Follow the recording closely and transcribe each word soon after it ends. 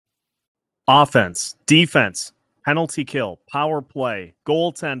Offense, defense, penalty kill, power play,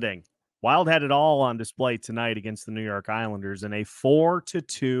 goaltending. Wild had it all on display tonight against the New York Islanders in a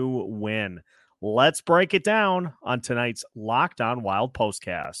 4-2 win. Let's break it down on tonight's Locked On Wild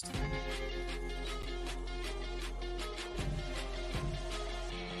POSTCAST.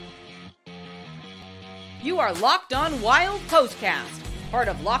 You are Locked On Wild POSTCAST, part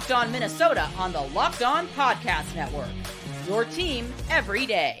of Locked On Minnesota on the Locked On Podcast Network. Your team every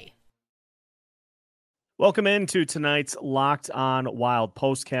day. Welcome into tonight's Locked On Wild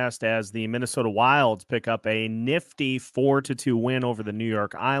POSTCAST as the Minnesota Wild pick up a nifty 4-2 win over the New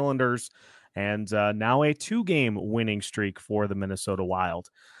York Islanders and now a 2-game winning streak for the Minnesota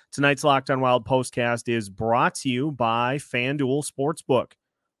Wild. Tonight's Locked On Wild POSTCAST is brought to you by FanDuel Sportsbook.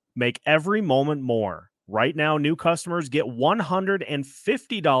 Make every moment more. Right now, new customers get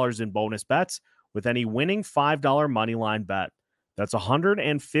 $150 in bonus bets with any winning $5 moneyline bet. That's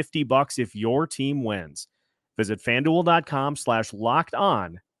 $150 if your team wins. Visit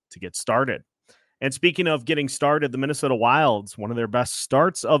FanDuel.com/lockedon to get started. And speaking of getting started, the Minnesota Wilds, one of their best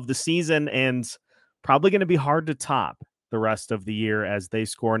starts of the season and probably going to be hard to top the rest of the year as they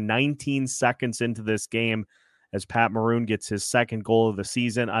score 19 seconds into this game as Pat Maroon gets his second goal of the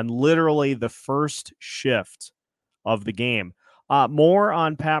season on literally the first shift of the game. More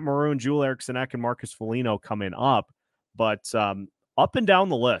on Pat Maroon, Joel Eriksson Ek, and Marcus Foligno coming up. But up and down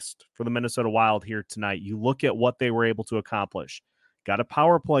the list for the Minnesota Wild here tonight, you look at what they were able to accomplish. Got a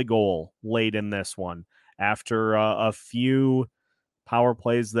power play goal late in this one after a few power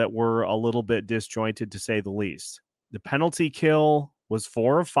plays that were a little bit disjointed, to say the least. The penalty kill was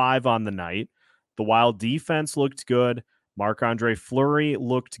 4 of 5 on the night. The Wild defense looked good. Marc-Andre Fleury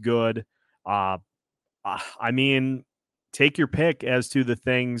looked good. I mean, take your pick as to the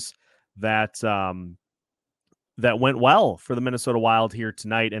things that that went well for the Minnesota Wild here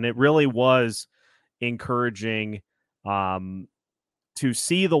tonight. And it really was encouraging to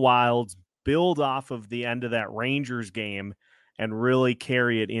see the Wilds build off of the end of that Rangers game and really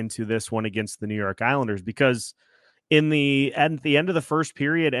carry it into this one against the New York Islanders, because at the end of the first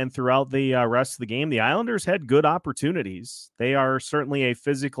period and throughout the rest of the game, the Islanders had good opportunities. They are certainly a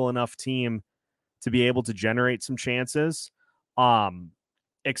physical enough team to be able to generate some chances,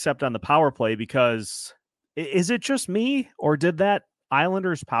 except on the power play, because is it just me, or did that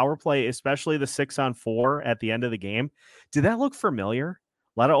Islanders power play, especially the 6-on-4 at the end of the game, did that look familiar?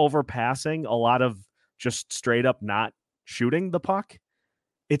 A lot of overpassing, a lot of just straight up not shooting the puck.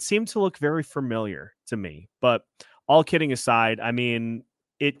 It seemed to look very familiar to me. But all kidding aside, I mean,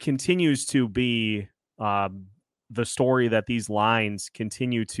 it continues to be the story that these lines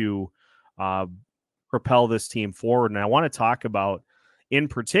continue to propel this team forward. And I want to talk about, in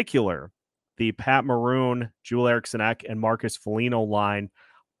particular, the Pat Maroon, Joel Eriksson Ek, and Marcus Foligno line.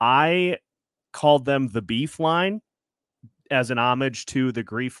 I called them the beef line as an homage to the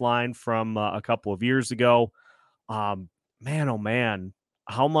grief line from a couple of years ago. Man, oh man,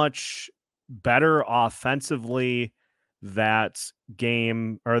 how much better offensively that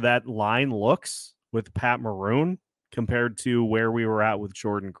game or that line looks with Pat Maroon compared to where we were at with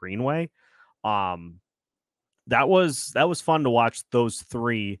Jordan Greenway. That was fun to watch those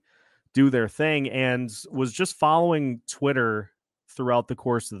three do their thing, and was just following Twitter throughout the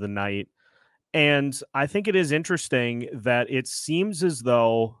course of the night. And I think it is interesting that it seems as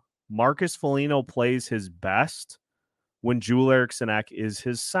though Marcus Foligno plays his best when Joel Eriksson Ek is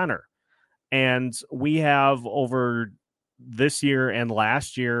his center. And we have, over this year and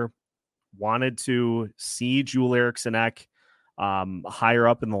last year, wanted to see Joel Eriksson Ek higher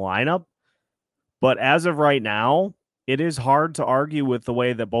up in the lineup. But as of right now, it is hard to argue with the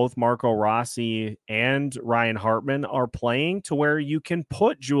way that both Marco Rossi and Ryan Hartman are playing, to where you can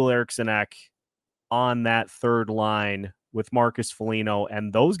put Joel Eriksson Ek on that third line with Marcus Foligno,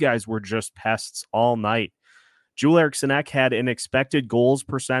 and those guys were just pests all night. Joel Eriksson Ek had an expected goals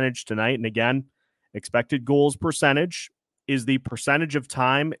percentage tonight, and again, expected goals percentage is the percentage of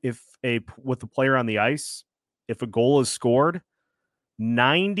time with the player on the ice, if a goal is scored.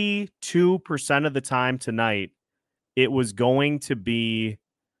 92% of the time tonight, it was going to be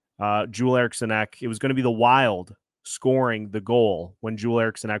Joel Eriksson Ek. It was going to be the Wild scoring the goal when Joel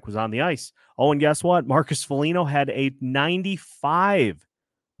Eriksson Ek was on the ice. Oh, and guess what? Marcus Foligno had a 95%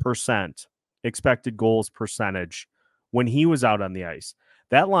 expected goals percentage when he was out on the ice.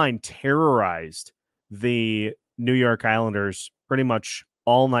 That line terrorized the New York Islanders pretty much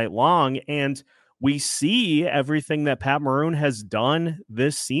all night long, and we see everything that Pat Maroon has done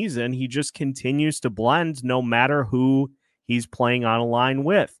this season. He just continues to blend no matter who he's playing on a line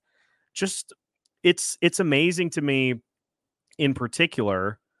with. Just it's amazing to me, in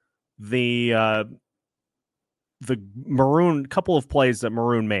particular, the Maroon couple of plays that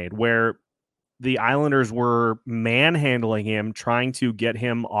Maroon made where the Islanders were manhandling him, trying to get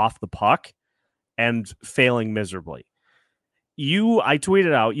him off the puck and failing miserably. I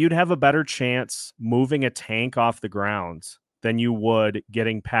tweeted out, you'd have a better chance moving a tank off the ground than you would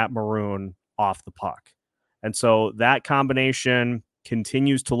getting Pat Maroon off the puck. And so that combination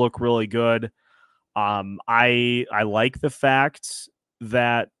continues to look really good. I like the fact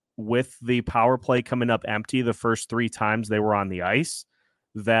that with the power play coming up empty the first 3 times they were on the ice,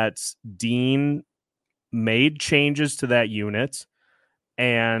 that Dean made changes to that unit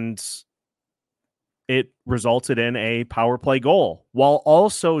and it resulted in a power play goal while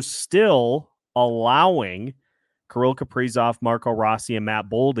also still allowing Kirill Kaprizov, Marco Rossi, and Matt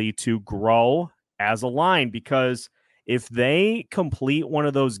Boldy to grow as a line, because if they complete one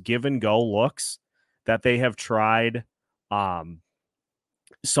of those give and go looks that they have tried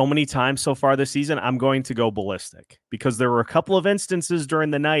so many times so far this season, I'm going to go ballistic, because there were a couple of instances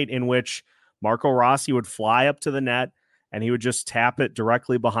during the night in which Marco Rossi would fly up to the net and he would just tap it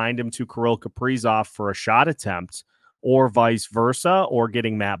directly behind him to Kirill Kaprizov for a shot attempt, or vice versa, or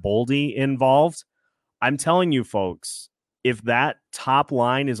getting Matt Boldy involved. I'm telling you, folks, if that top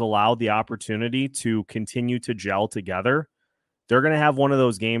line is allowed the opportunity to continue to gel together, they're going to have one of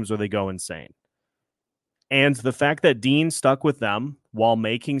those games where they go insane. And the fact that Dean stuck with them while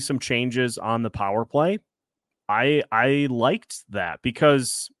making some changes on the power play, I liked that,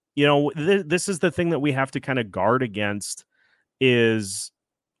 because, you know, this is the thing that we have to kind of guard against, is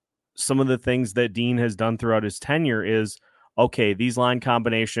some of the things that Dean has done throughout his tenure is, okay, these line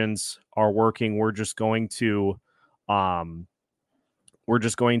combinations are working. We're just going to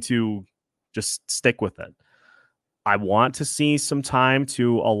just stick with it. I want to see some time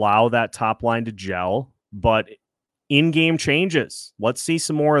to allow that top line to gel, but in-game changes, let's see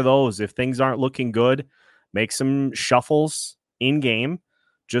some more of those. If things aren't looking good, make some shuffles in-game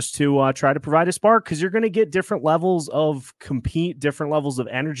just to try to provide a spark, because you're going to get different levels of compete, different levels of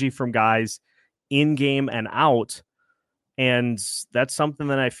energy from guys in-game and out. And that's something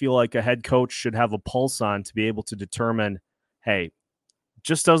that I feel like a head coach should have a pulse on, to be able to determine, hey,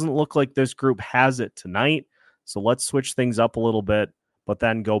 just doesn't look like this group has it tonight, so let's switch things up a little bit, but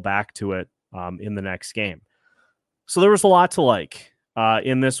then go back to it in the next game. So there was a lot to like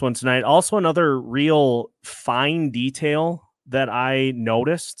in this one tonight. Also, another real fine detail that I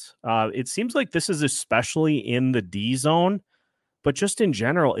noticed, it seems like this is especially in the D zone, but just in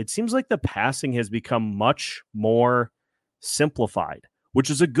general, it seems like the passing has become much more simplified, which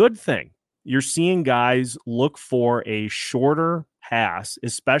is a good thing. You're seeing guys look for a shorter pass,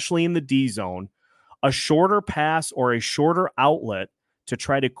 especially in the D zone, a shorter pass or a shorter outlet to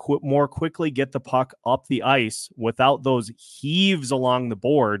try to more quickly get the puck up the ice without those heaves along the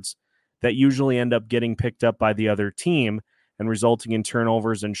boards that usually end up getting picked up by the other team and resulting in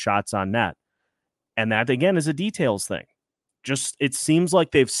turnovers and shots on net. And that, again, is a details thing. Just, it seems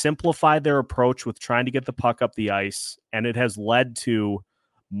like they've simplified their approach with trying to get the puck up the ice, and it has led to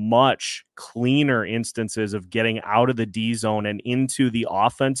much cleaner instances of getting out of the D zone and into the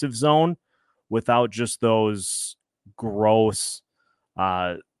offensive zone without just those gross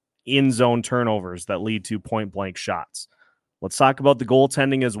in-zone turnovers that lead to point-blank shots. Let's talk about the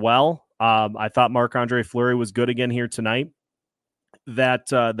goaltending as well. I thought Marc-Andre Fleury was good again here tonight.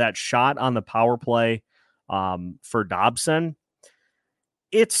 That shot on the power play for Dobson,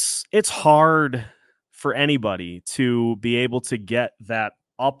 it's hard for anybody to be able to get that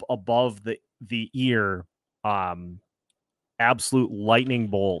up above the ear, absolute lightning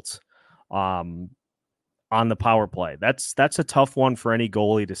bolt on the power play. That's a tough one for any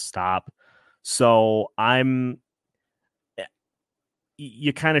goalie to stop. So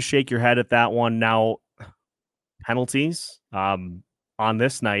you kind of shake your head at that one. Now, penalties on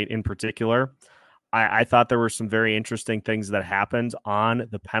this night in particular, I thought there were some very interesting things that happened on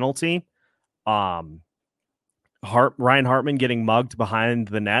the penalty. Ryan Hartman getting mugged behind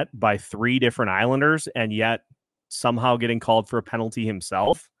the net by 3 different Islanders and yet somehow getting called for a penalty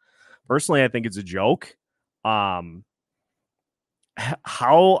himself. Personally, I think it's a joke. How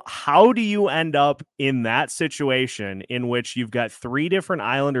do you end up in that situation in which you've got 3 different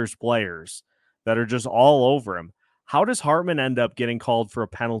Islanders players that are just all over him? How does Hartman end up getting called for a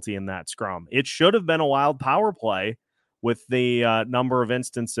penalty in that scrum? It should have been a wild power play with the number of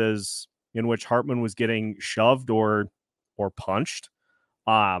instances in which Hartman was getting shoved or punched.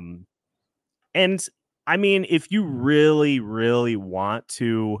 And I mean, if you really, really want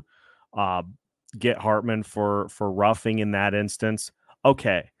to get Hartman for roughing in that instance,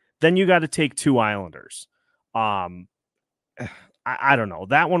 okay, then you got to take 2 Islanders. I don't know.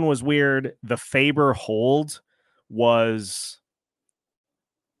 That one was weird. The Faber hold was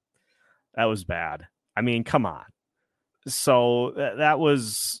bad. I mean, come on. So that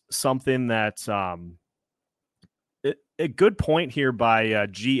was something that a good point here by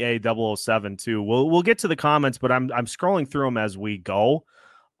GA007 too. We'll get to the comments, but I'm scrolling through them as we go.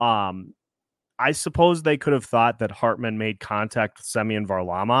 I suppose they could have thought that Hartman made contact with Semyon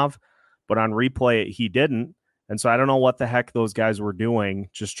Varlamov, but on replay he didn't. And so I don't know what the heck those guys were doing,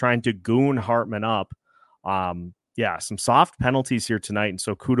 just trying to goon Hartman up. Yeah, some soft penalties here tonight. And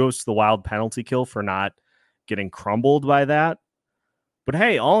so kudos to the Wild penalty kill for not getting crumbled by that. But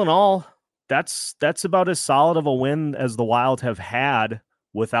hey, all in all, that's about as solid of a win as the Wild have had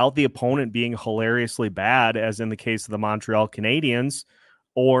without the opponent being hilariously bad, as in the case of the Montreal Canadiens,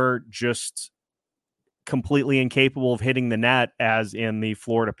 or just completely incapable of hitting the net, as in the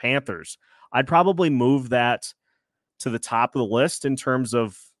Florida Panthers. I'd probably move that to the top of the list in terms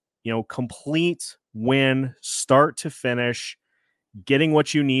of, complete win, start to finish, getting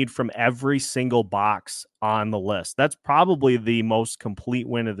what you need from every single box on the list. That's probably the most complete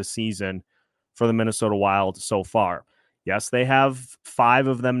win of the season for the Minnesota Wild so far. Yes, they have 5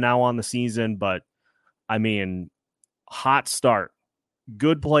 of them now on the season, but I mean, hot start,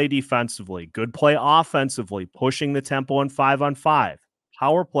 good play defensively, good play offensively, pushing the tempo in 5-on-5.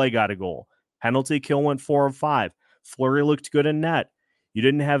 Power play got a goal. Penalty kill went 4 of 5. Fleury looked good in net. You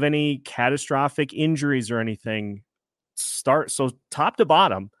didn't have any catastrophic injuries or anything. So top to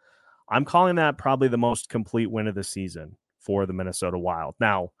bottom, I'm calling that probably the most complete win of the season for the Minnesota Wild.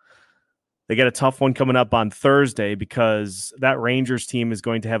 Now, they get a tough one coming up on Thursday because that Rangers team is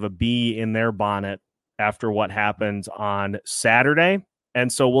going to have a bee in their bonnet after what happened on Saturday. And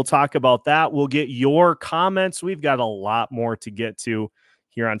so we'll talk about that. We'll get your comments. We've got a lot more to get to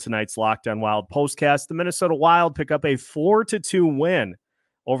here on tonight's Locked On Wild postcast. The Minnesota Wild pick up a 4-2 win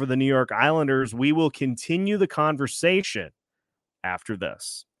over the New York Islanders. We will continue the conversation after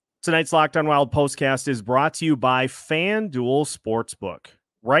this. Tonight's Locked On Wild postcast is brought to you by FanDuel Sportsbook.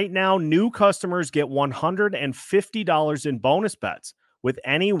 Right now, new customers get $150 in bonus bets with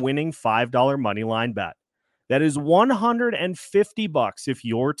any winning $5 moneyline bet. That is $150 if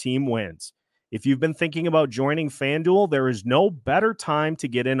your team wins. If you've been thinking about joining FanDuel, there is no better time to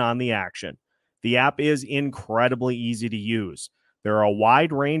get in on the action. The app is incredibly easy to use. There are a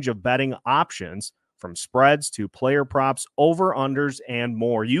wide range of betting options, from spreads to player props, over-unders, and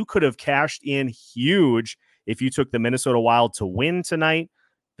more. You could have cashed in huge if you took the Minnesota Wild to win tonight.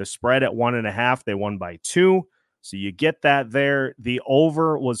 The spread at 1.5, they won by 2. So you get that there. The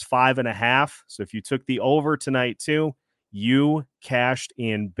over was 5.5. So if you took the over tonight too, you cashed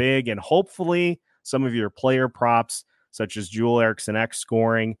in big. And hopefully some of your player props, such as Joel Eriksson Ek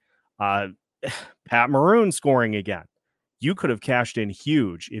scoring, Pat Maroon scoring again, you could have cashed in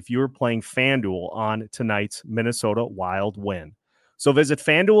huge if you were playing FanDuel on tonight's Minnesota Wild win. So visit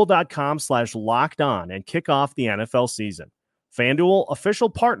FanDuel.com/lockedon and kick off the NFL season. FanDuel, official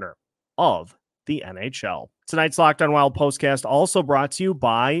partner of the NHL. Tonight's Locked On Wild postcast also brought to you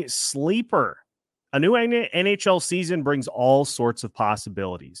by Sleeper. A new NHL season brings all sorts of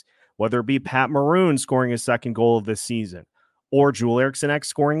possibilities, whether it be Pat Maroon scoring his 2nd goal of this season, or Joel Eriksson Ek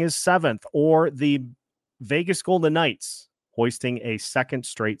scoring his 7th, or the Vegas Golden Knights hoisting a 2nd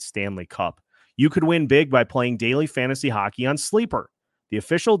straight Stanley Cup. You could win big by playing daily fantasy hockey on Sleeper, the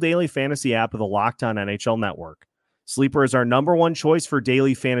official daily fantasy app of the Locked On NHL Network. Sleeper is our number 1 choice for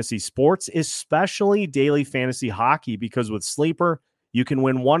daily fantasy sports, especially daily fantasy hockey, because with Sleeper, you can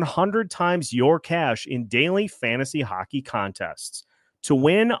win 100 times your cash in daily fantasy hockey contests. To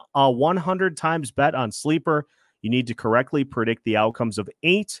win a 100 times bet on Sleeper, you need to correctly predict the outcomes of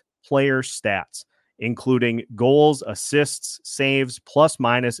 8 player stats, including goals, assists, saves, plus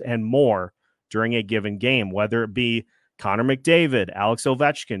minus, and more during a given game, whether it be Connor McDavid, Alex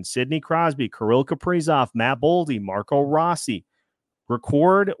Ovechkin, Sidney Crosby, Kirill Kaprizov, Matt Boldy, Marco Rossi.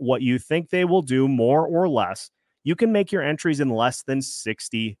 Record what you think they will do, more or less. You can make your entries in less than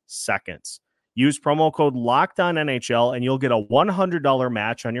 60 seconds. Use promo code LOCKEDONNHL and you'll get a $100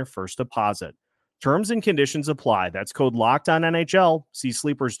 match on your first deposit. Terms and conditions apply. That's code LOCKEDONNHL. See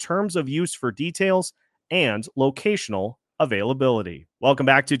Sleeper's terms of use for details and locational availability. Welcome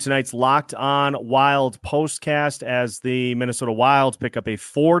back to tonight's Locked On Wild postcast as the Minnesota Wild pick up a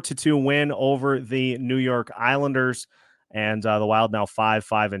 4-2 win over the New York Islanders, and the Wild now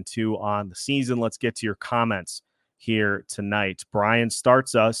 5-2 on the season. Let's get to your comments here tonight. Brian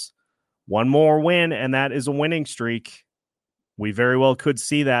starts us. One more win, and that is a winning streak. We very well could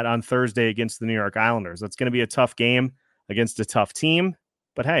see that on Thursday against the New York Islanders. That's going to be a tough game against a tough team,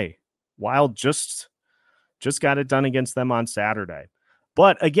 but hey, Wild just Just got it done against them on Saturday.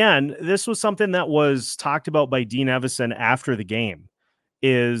 But again, this was something that was talked about by Dean Evison after the game,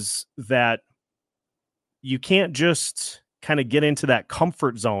 is that you can't just kind of get into that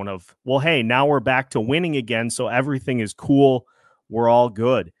comfort zone of, well, hey, now we're back to winning again, so everything is cool. We're all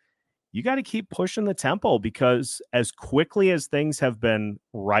good. You got to keep pushing the tempo, because as quickly as things have been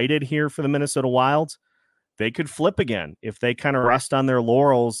righted here for the Minnesota Wild, they could flip again if they kind of rest on their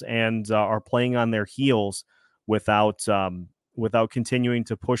laurels and are playing on their heels without continuing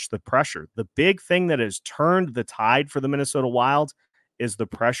to push the pressure. The big thing that has turned the tide for the Minnesota Wild is the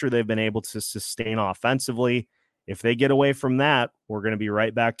pressure they've been able to sustain offensively. If they get away from that, we're going to be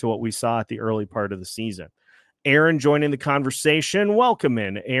right back to what we saw at the early part of the season. Aaron joining the conversation. Welcome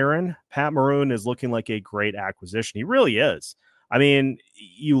in, Aaron. Pat Maroon is looking like a great acquisition. He really is. I mean,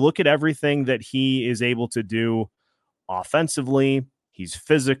 you look at everything that he is able to do offensively. He's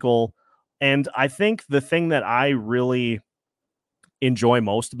physical. And I think the thing that I really enjoy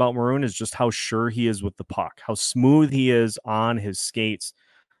most about Maroon is just how sure he is with the puck, how smooth he is on his skates,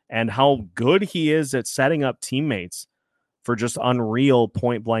 and how good he is at setting up teammates for just unreal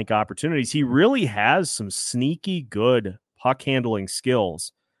point blank opportunities. He really has some sneaky good puck handling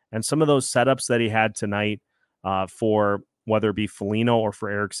skills, and some of those setups that he had tonight for whether it be Foligno or for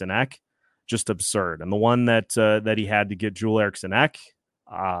Eriksson Ek, just absurd. And the one that he had to get Joel Eriksson Ek,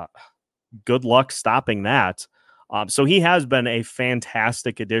 good luck stopping that. So he has been a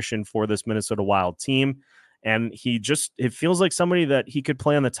fantastic addition for this Minnesota Wild team. And it feels like somebody that he could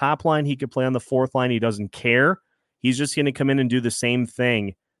play on the top line. He could play on the fourth line. He doesn't care. He's just going to come in and do the same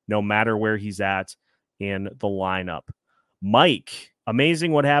thing no matter where he's at in the lineup. Mike,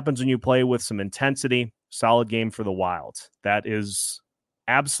 amazing what happens when you play with some intensity. Solid game for the Wild. That is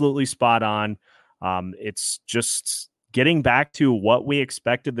absolutely spot on. It's just getting back to what we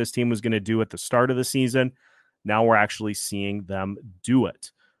expected this team was going to do at the start of the season. Now we're actually seeing them do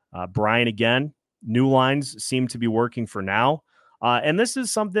it. Brian, again, new lines seem to be working for now. And this is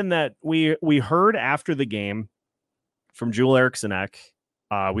something that we heard after the game from Joel Eriksson Ek.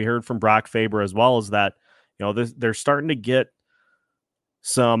 We heard from Brock Faber as well, as that, they're starting to get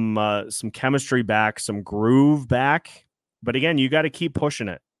some chemistry back, some groove back. But again, you got to keep pushing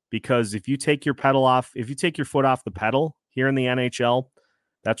it, because if you take your foot off the pedal here in the NHL,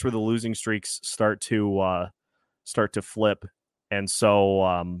 that's where the losing streaks start to flip. And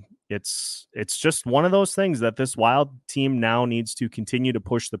so it's just one of those things that this Wild team now needs to continue to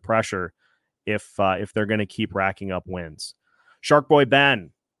push the pressure if they're going to keep racking up wins. Shark Boy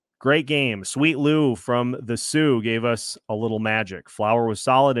Ben, great game. Sweet Lou from the Sioux gave us a little magic. Flower was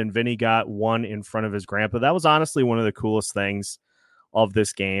solid, and Vinny got one in front of his grandpa. That was honestly one of the coolest things of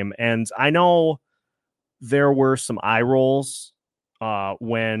this game. And I know there were some eye rolls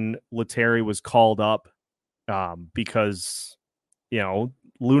when Letary was called up, because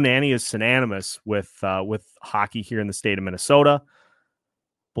Lou Nanne is synonymous with hockey here in the state of Minnesota.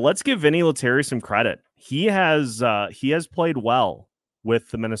 But let's give Vinny Letary some credit. He has played well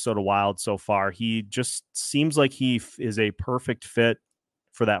with the Minnesota Wild so far. He just seems like he is a perfect fit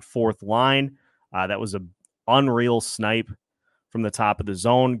for that fourth line. That was an unreal snipe from the top of the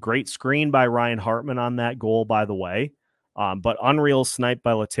zone. Great screen by Ryan Hartman on that goal, by the way. But unreal snipe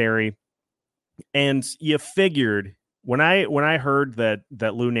by Letary. And you figured, when I heard that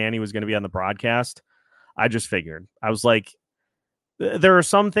Lou Nanne was going to be on the broadcast, I just figured. I was like, there are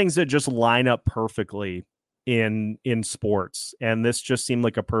some things that just line up perfectly in sports, and this just seemed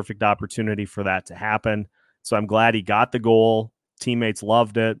like a perfect opportunity for that to happen. So I'm glad he got the goal. Teammates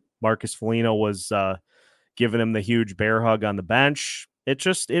loved it. Marcus Foligno was giving him the huge bear hug on the bench.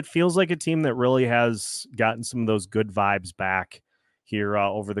 It feels like a team that really has gotten some of those good vibes back here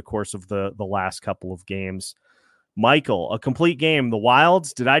over the course of the last couple of games. Michael, a complete game. The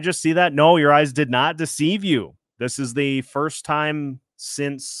Wilds, did I just see that? No, your eyes did not deceive you. This is the first time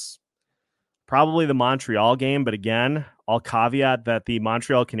since probably the Montreal game, but again, I'll caveat that the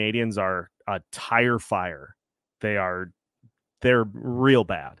Montreal Canadiens are a tire fire. They're real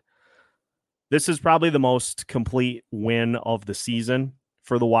bad. This is probably the most complete win of the season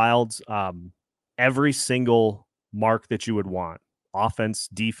for the Wilds. Every single mark that you would want: offense,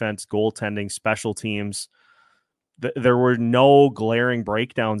 defense, goaltending, special teams. There were no glaring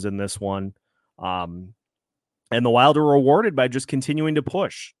breakdowns in this one. And the Wild are rewarded by just continuing to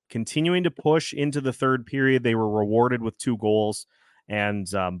push into the third period. They were rewarded with 2 goals. And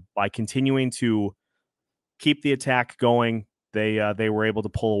by continuing to keep the attack going, they were able to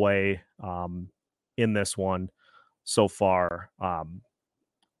pull away in this one so far.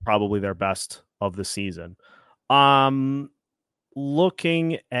 Probably their best of the season.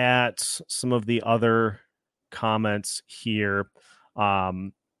 Looking at some of the other comments here.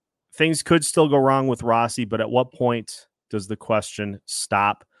 Things could still go wrong with Rossi, but at what point does the question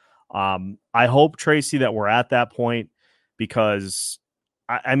stop? I hope, Tracy, that we're at that point, because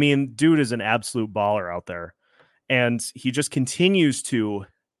I mean, dude is an absolute baller out there, and he just continues to,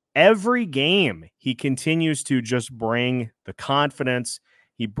 every game, he continues to just bring the confidence.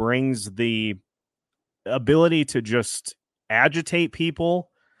 He brings the ability to just agitate people,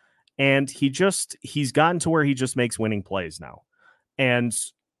 and he's gotten to where he just makes winning plays now. And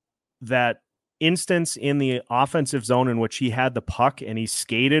that instance in the offensive zone in which he had the puck and he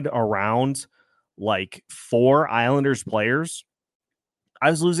skated around like 4 Islanders players, I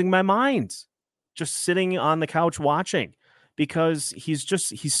was losing my mind just sitting on the couch watching, because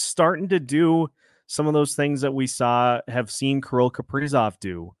he's starting to do some of those things that we have seen Kirill Kaprizov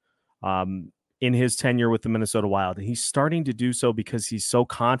do in his tenure with the Minnesota Wild. And he's starting to do so because he's so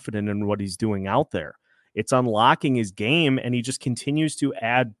confident in what he's doing out there. It's unlocking his game, and he just continues to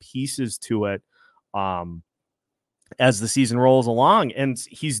add pieces to it as the season rolls along. And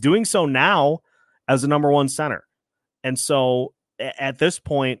he's doing so now as a number 1 center. And so at this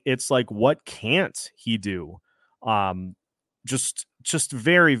point, it's like, what can't he do? Just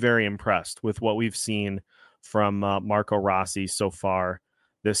very, very impressed with what we've seen from Marco Rossi so far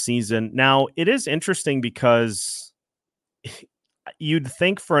this season. Now, it is interesting because you'd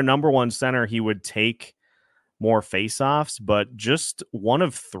think for a number 1 center, he would take more faceoffs, but just 1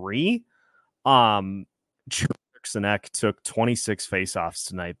 of 3. Eriksson took 26 faceoffs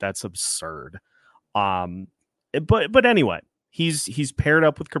tonight. That's absurd. But anyway, he's paired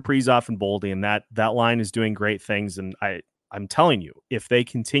up with Kaprizov and Boldy, and that line is doing great things. And I'm telling you, if they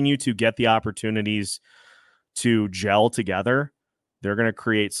continue to get the opportunities to gel together, they're going to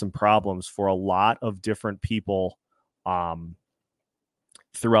create some problems for a lot of different people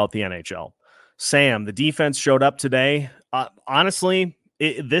throughout the NHL. Sam, the defense showed up today. Honestly,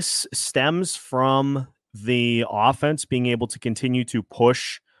 this stems from the offense being able to continue to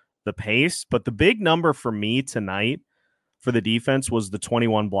push the pace. But the big number for me tonight for the defense was the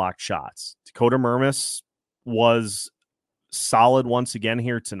 21 blocked shots. Dakota Mermis was solid once again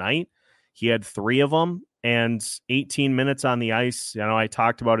here tonight. He had 3 of them and 18 minutes on the ice. You know, I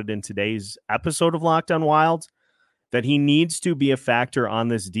talked about it in today's episode of Locked On Wild, that he needs to be a factor on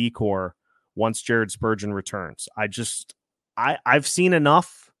this D-core once Jared Spurgeon returns. I've seen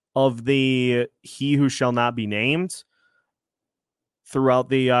enough of the he who shall not be named throughout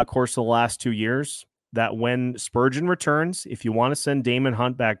the course of the last 2 years that when Spurgeon returns, if you want to send Damon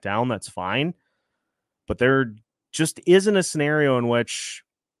Hunt back down, that's fine. But there just isn't a scenario in which,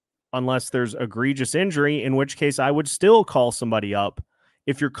 unless there's egregious injury, in which case I would still call somebody up.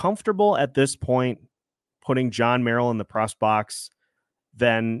 If you're comfortable at this point putting John Merrill in the press box,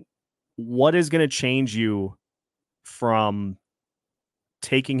 then what is going to change you from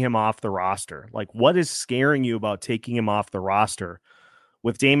taking him off the roster? Like, what is scaring you about taking him off the roster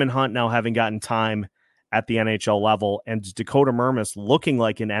with Damon Hunt now having gotten time at the NHL level and Dakota Mermis looking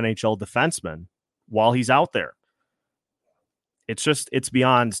like an NHL defenseman while he's out there? It's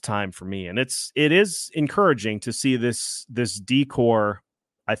beyond time for me. And it is encouraging to see this D-core,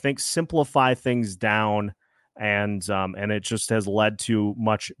 I think, simplify things down, and it just has led to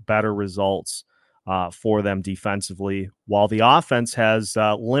much better results for them defensively, while the offense has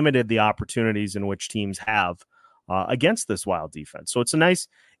limited the opportunities in which teams have against this Wild defense. So it's a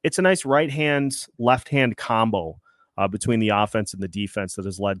nice right hand, left hand combo between the offense and the defense that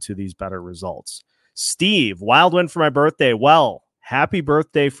has led to these better results. Steve, Wild win for my birthday. Well, happy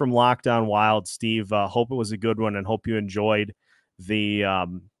birthday from Locked On Wild, Steve. Hope it was a good one, and hope you enjoyed the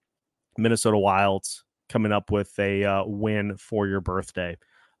Minnesota Wilds coming up with a win for your birthday.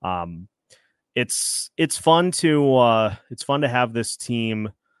 It's fun to have this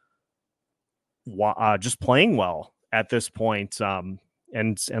team just playing well at this point,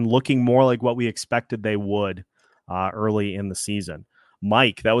 and looking more like what we expected they would early in the season.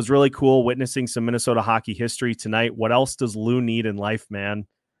 Mike, that was really cool witnessing some Minnesota hockey history tonight. What else does Lou need in life, man?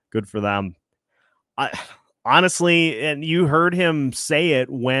 Good for them. Honestly, and you heard him say it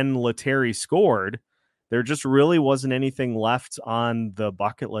when Lettieri scored, there just really wasn't anything left on the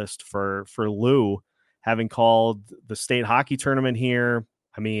bucket list for Lou, having called the state hockey tournament here.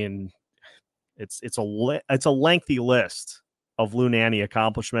 I mean, it's a lengthy list of Lou Nanne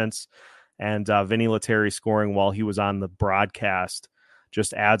accomplishments, and Vinny Lettieri scoring while he was on the broadcast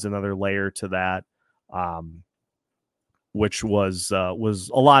just adds another layer to that, which was a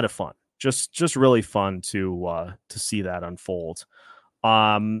lot of fun. Just really fun to see that unfold.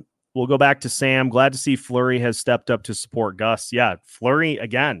 We'll go back to Sam. Glad to see Fleury has stepped up to support Gus. Yeah, Fleury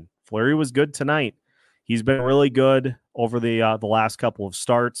again. Fleury was good tonight. He's been really good over the last couple of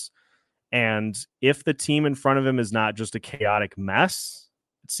starts. And if the team in front of him is not just a chaotic mess,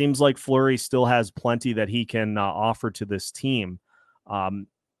 it seems like Fleury still has plenty that he can offer to this team.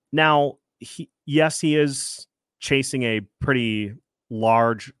 Now, yes, he is chasing a pretty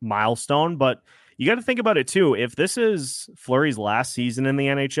large milestone, but you got to think about it too. If this is Fleury's last season in the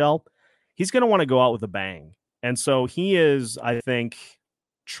NHL, he's going to want to go out with a bang. And so he is, I think,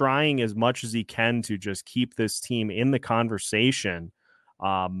 trying as much as he can to just keep this team in the conversation.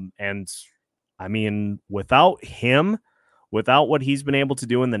 And I mean, without him, without what he's been able to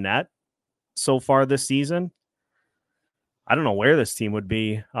do in the net so far this season, I don't know where this team would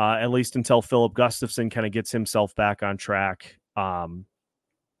be, at least until Philip Gustafsson kind of gets himself back on track.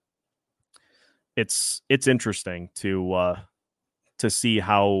 It's interesting to see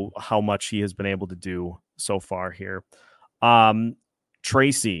how much he has been able to do so far here.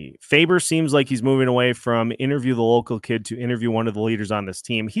 Tracy Faber seems like he's moving away from interview the local kid to interview one of the leaders on this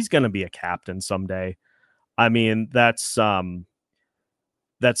team. He's going to be a captain someday. I mean, that's not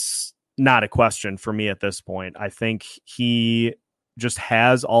a question for me at this point. I think he just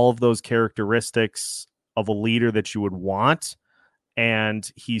has all of those characteristics of a leader that you would want, and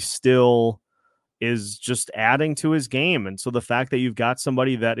he still is just adding to his game. And so the fact that you've got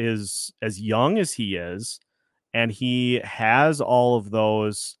somebody that is as young as he is, and he has all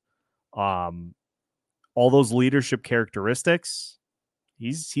those leadership characteristics,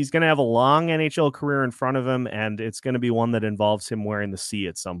 he's going to have a long NHL career in front of him, and it's going to be one that involves him wearing the C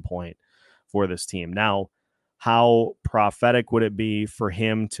at some point for this team. Now, how prophetic would it be for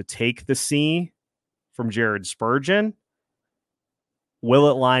him to take the C from Jared Spurgeon? Will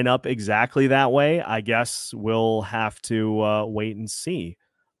it line up exactly that way? I guess we'll have to wait and see.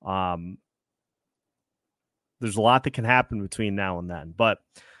 There's a lot that can happen between now and then. But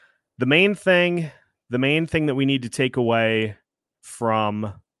the main thing that we need to take away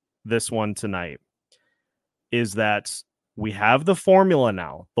from this one tonight is that we have the formula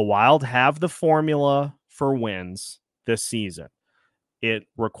now. The Wild have the formula for wins this season. It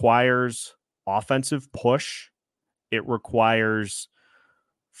requires offensive push. It requires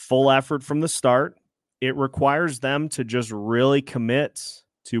full effort from the start. It requires them to just really commit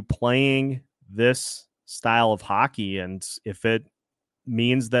to playing this style of hockey. And if it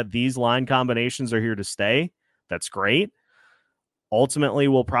means that these line combinations are here to stay, that's great. Ultimately,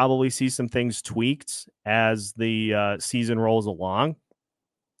 we'll probably see some things tweaked as the season rolls along.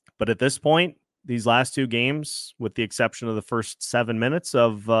 But at this point, these last two games, with the exception of the first 7 minutes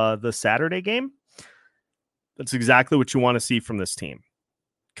of the Saturday game, that's exactly what you want to see from this team.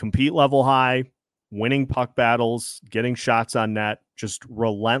 Compete level high, winning puck battles, getting shots on net, just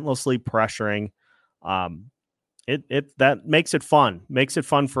relentlessly pressuring. That makes it fun. Makes it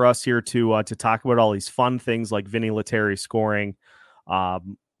fun for us here to talk about all these fun things like Vinny Lettieri scoring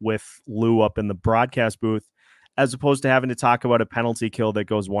with Lou up in the broadcast booth, as opposed to having to talk about a penalty kill that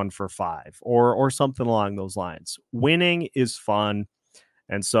goes 1 for 5 or something along those lines. Winning is fun.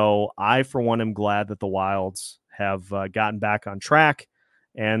 And so I, for one, am glad that the Wilds have gotten back on track,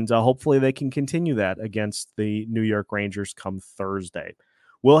 and hopefully they can continue that against the New York Rangers come Thursday.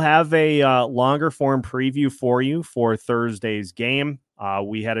 We'll have a longer form preview for you for Thursday's game.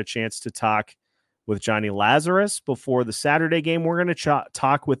 We had a chance to talk with Johnny Lazarus before the Saturday game. We're going to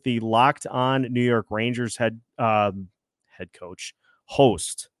talk with the Locked On New York Rangers head coach,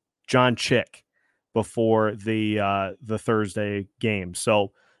 host, John Chick, before the Thursday game.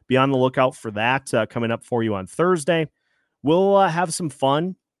 So be on the lookout for that coming up for you on Thursday. We'll have some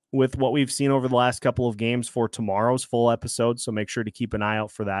fun with what we've seen over the last couple of games for tomorrow's full episode, so make sure to keep an eye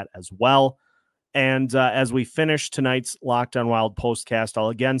out for that as well. And as we finish tonight's Locked On Wild postcast, I'll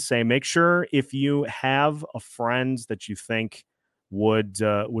again say, make sure if you have a friend that you think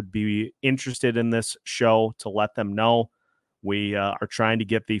would be interested in this show, to let them know. We are trying to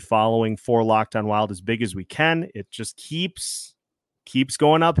get the following for Locked On Wild as big as we can. It just keeps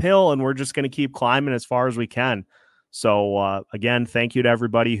going uphill, and we're just going to keep climbing as far as we can. So again, thank you to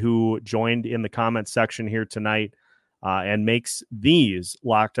everybody who joined in the comment section here tonight and makes these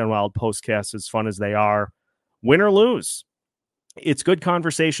Locked On Wild postcasts as fun as they are. Win or lose, it's good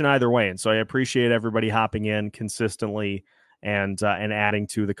conversation either way. And so I appreciate everybody hopping in consistently and adding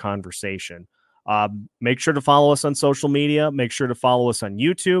to the conversation. Make sure to follow us on social media. Make sure to follow us on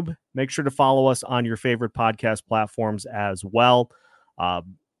YouTube. Make sure to follow us on your favorite podcast platforms as well.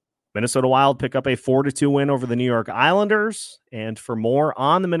 Minnesota Wild pick up a 4-2 win over the New York Islanders. And for more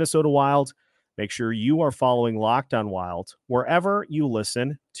on the Minnesota Wild, make sure you are following Locked On Wild wherever you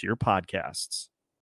listen to your podcasts.